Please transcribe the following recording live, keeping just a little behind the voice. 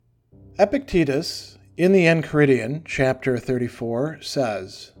Epictetus, in the Enchiridion, chapter 34,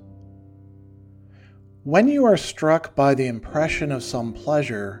 says, "When you are struck by the impression of some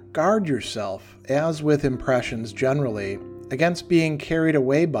pleasure, guard yourself, as with impressions generally, against being carried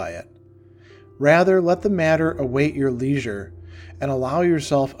away by it. Rather, let the matter await your leisure, and allow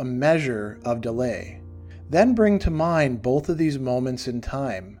yourself a measure of delay. Then bring to mind both of these moments in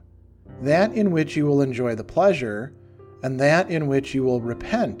time, that in which you will enjoy the pleasure, and that in which you will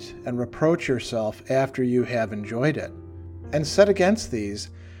repent and reproach yourself after you have enjoyed it. And set against these,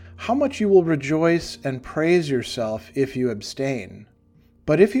 how much you will rejoice and praise yourself if you abstain.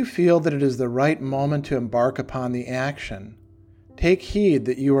 But if you feel that it is the right moment to embark upon the action, take heed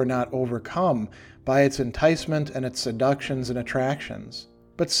that you are not overcome by its enticement and its seductions and attractions.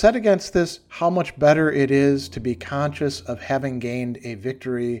 But set against this how much better it is to be conscious of having gained a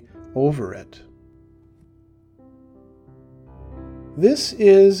victory over it." This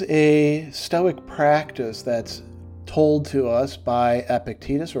is a Stoic practice that's told to us by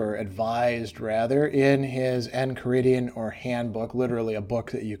Epictetus, or advised rather, in his Enchiridion or handbook, literally a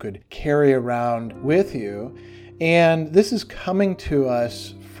book that you could carry around with you. And this is coming to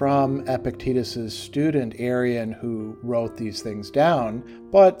us from Epictetus's student Arrian, who wrote these things down.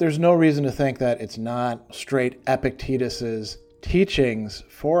 But there's no reason to think that it's not straight Epictetus's teachings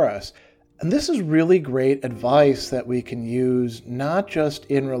for us. And this is really great advice that we can use not just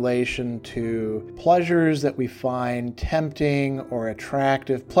in relation to pleasures that we find tempting or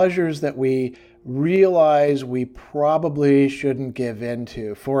attractive, pleasures that we realize we probably shouldn't give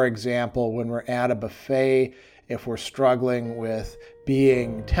into. For example, when we're at a buffet, if we're struggling with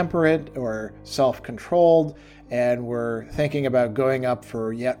being temperate or self-controlled, and we're thinking about going up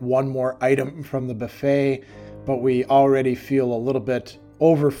for yet one more item from the buffet, but we already feel a little bit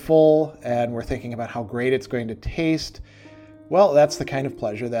overfull and we're thinking about how great it's going to taste, well, that's the kind of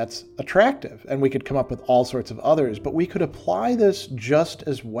pleasure that's attractive. And we could come up with all sorts of others, but we could apply this just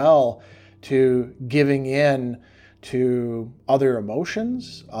as well to giving in to other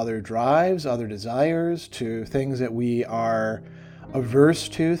emotions, other drives, other desires, to things that we are averse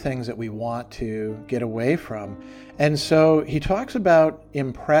to, things that we want to get away from. And so he talks about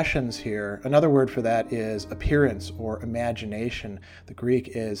impressions here. Another word for that is appearance or imagination. The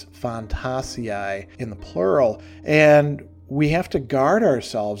Greek is phantasiae in the plural. And we have to guard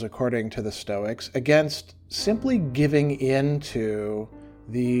ourselves, according to the Stoics, against simply giving in to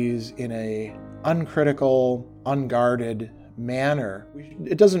these in a uncritical, unguarded manner.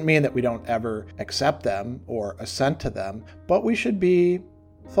 It doesn't mean that we don't ever accept them or assent to them, but we should be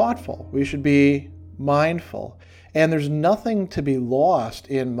thoughtful. We should be mindful. And there's nothing to be lost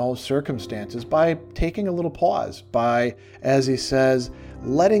in most circumstances by taking a little pause, by, as he says,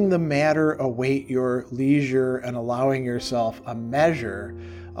 letting the matter await your leisure and allowing yourself a measure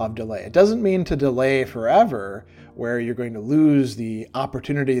of delay. It doesn't mean to delay forever, where you're going to lose the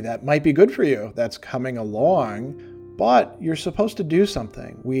opportunity that might be good for you that's coming along, but you're supposed to do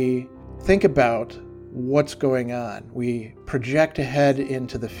something. We think about what's going on. We project ahead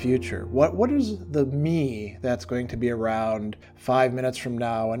into the future. What is the me that's going to be around 5 minutes from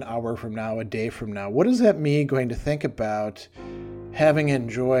now, an hour from now, a day from now? What is that me going to think about having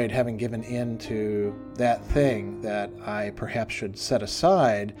enjoyed, having given in to that thing that I perhaps should set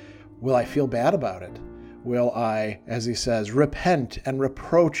aside? Will I feel bad about it? Will I, as he says, repent and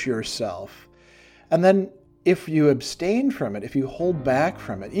reproach yourself? And then if you abstain from it, if you hold back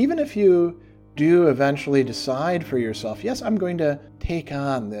from it, even if you do eventually decide for yourself, yes, I'm going to take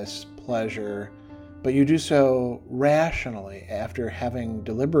on this pleasure, but you do so rationally after having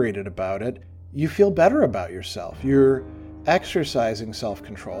deliberated about it, you feel better about yourself. You're exercising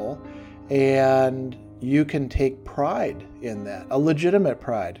self-control, and you can take pride in that, a legitimate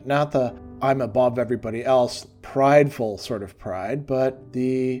pride, not the I'm above everybody else, prideful sort of pride, but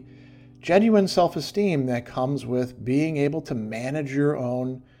the genuine self-esteem that comes with being able to manage your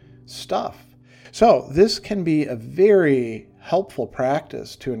own stuff. So this can be a very helpful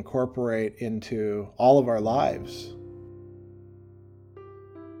practice to incorporate into all of our lives.